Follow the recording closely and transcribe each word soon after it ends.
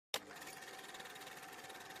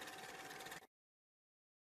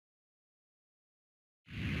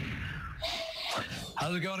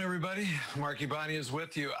How's it going, everybody? Marky Bonnie is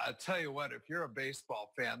with you. I tell you what, if you're a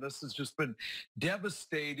baseball fan, this has just been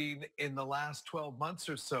devastating in the last 12 months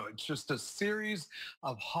or so. It's just a series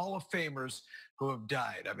of Hall of Famers who have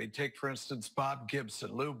died. I mean, take, for instance, Bob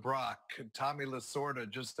Gibson, Lou Brock, Tommy Lasorda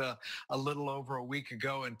just a little over a week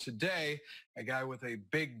ago. And today, a guy with a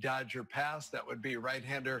big Dodger past, that would be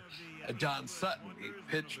right-hander Don Sutton. He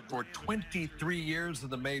pitched for 23 years in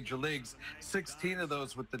the major leagues, 16 of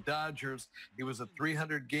those with the Dodgers. He was a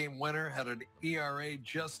 300-game winner, had an ERA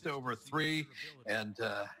just over 3, and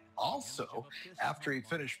also, after he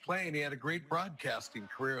finished playing, he had a great broadcasting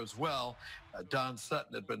career as well. Don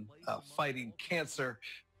Sutton had been fighting cancer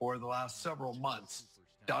for the last several months.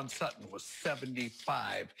 Don Sutton was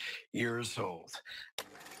 75 years old.